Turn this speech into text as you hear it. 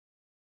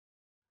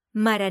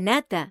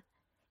Maranata,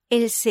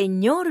 el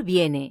Señor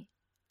viene.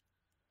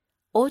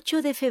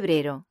 8 de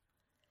febrero.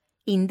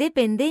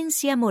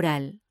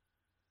 Independencia-moral.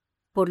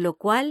 Por lo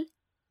cual,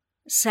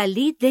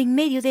 salid de en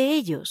medio de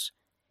ellos,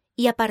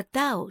 y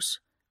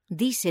apartaos,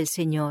 dice el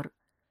Señor,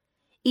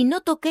 y no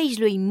toquéis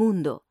lo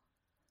inmundo.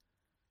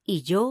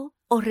 Y yo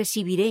os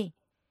recibiré,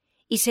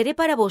 y seré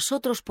para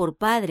vosotros por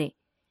Padre,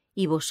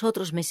 y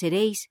vosotros me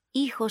seréis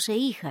hijos e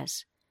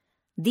hijas,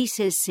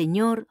 dice el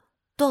Señor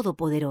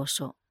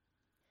Todopoderoso.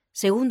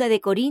 Segunda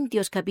de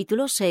Corintios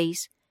capítulo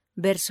 6,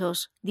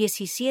 versos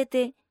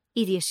 17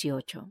 y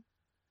 18.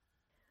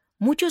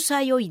 Muchos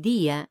hay hoy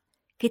día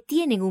que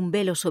tienen un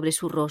velo sobre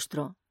su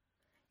rostro.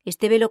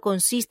 Este velo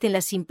consiste en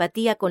la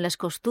simpatía con las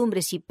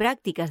costumbres y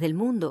prácticas del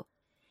mundo,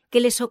 que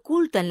les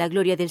ocultan la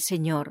gloria del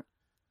Señor.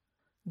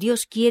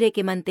 Dios quiere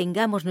que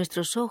mantengamos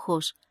nuestros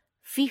ojos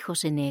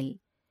fijos en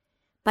Él,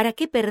 para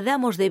que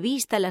perdamos de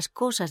vista las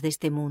cosas de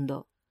este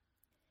mundo.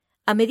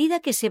 A medida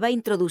que se va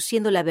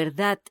introduciendo la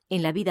verdad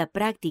en la vida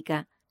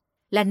práctica,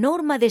 la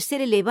norma de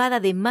ser elevada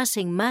de más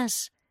en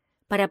más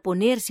para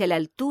ponerse a la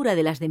altura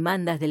de las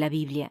demandas de la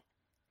Biblia.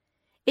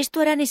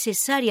 Esto hará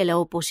necesaria la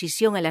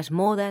oposición a las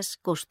modas,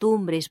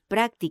 costumbres,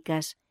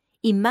 prácticas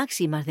y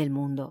máximas del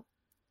mundo.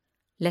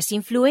 Las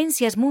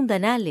influencias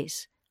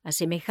mundanales, a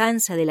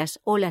semejanza de las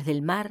olas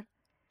del mar,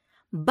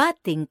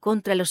 baten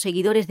contra los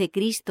seguidores de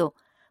Cristo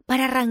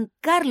para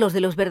arrancarlos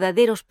de los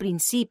verdaderos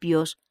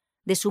principios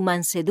de su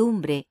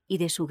mansedumbre y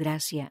de su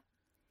gracia.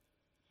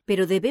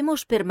 Pero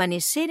debemos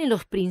permanecer en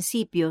los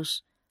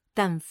principios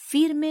tan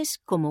firmes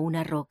como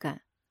una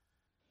roca.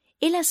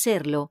 El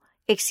hacerlo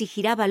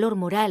exigirá valor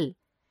moral,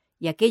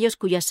 y aquellos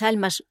cuyas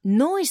almas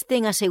no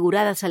estén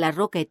aseguradas a la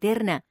roca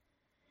eterna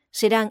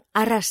serán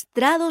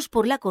arrastrados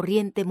por la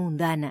corriente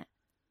mundana.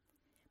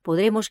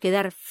 Podremos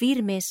quedar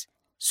firmes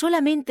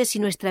solamente si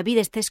nuestra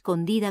vida está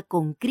escondida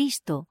con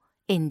Cristo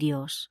en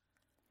Dios.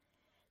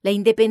 La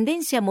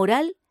independencia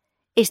moral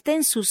está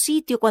en su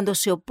sitio cuando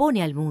se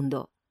opone al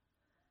mundo.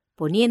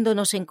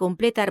 Poniéndonos en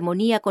completa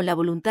armonía con la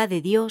voluntad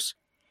de Dios,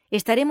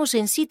 estaremos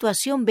en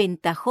situación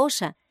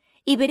ventajosa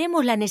y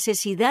veremos la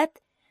necesidad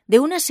de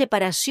una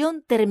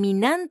separación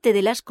terminante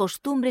de las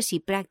costumbres y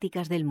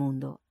prácticas del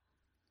mundo.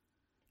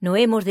 No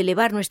hemos de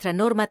elevar nuestra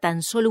norma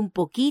tan solo un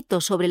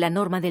poquito sobre la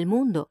norma del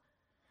mundo,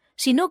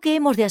 sino que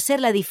hemos de hacer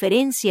la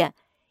diferencia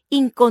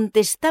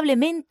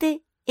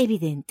incontestablemente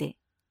evidente.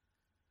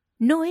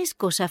 No es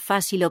cosa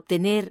fácil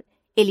obtener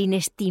el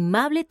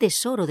inestimable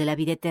tesoro de la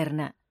vida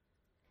eterna.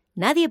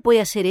 Nadie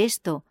puede hacer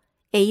esto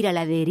e ir a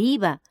la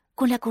deriva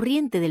con la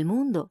corriente del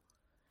mundo.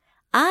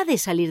 Ha de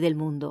salir del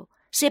mundo,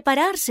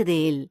 separarse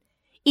de él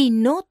y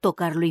no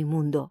tocar lo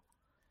inmundo.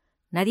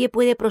 Nadie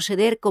puede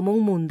proceder como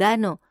un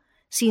mundano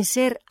sin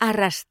ser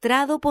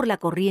arrastrado por la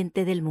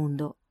corriente del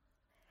mundo.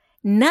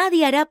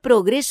 Nadie hará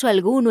progreso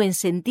alguno en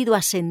sentido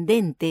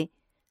ascendente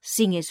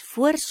sin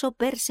esfuerzo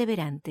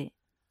perseverante.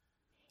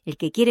 El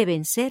que quiere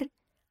vencer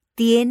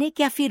tiene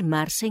que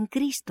afirmarse en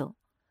Cristo.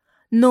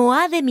 No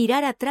ha de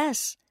mirar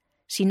atrás,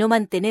 sino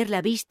mantener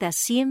la vista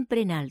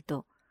siempre en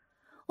alto,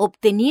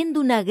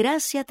 obteniendo una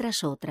gracia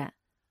tras otra.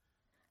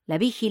 La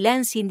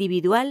vigilancia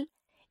individual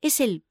es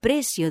el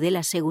precio de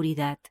la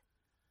seguridad.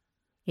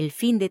 El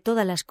fin de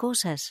todas las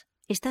cosas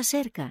está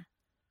cerca.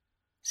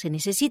 Se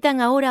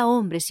necesitan ahora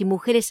hombres y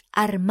mujeres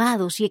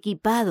armados y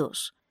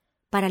equipados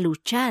para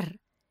luchar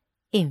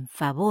en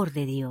favor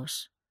de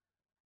Dios.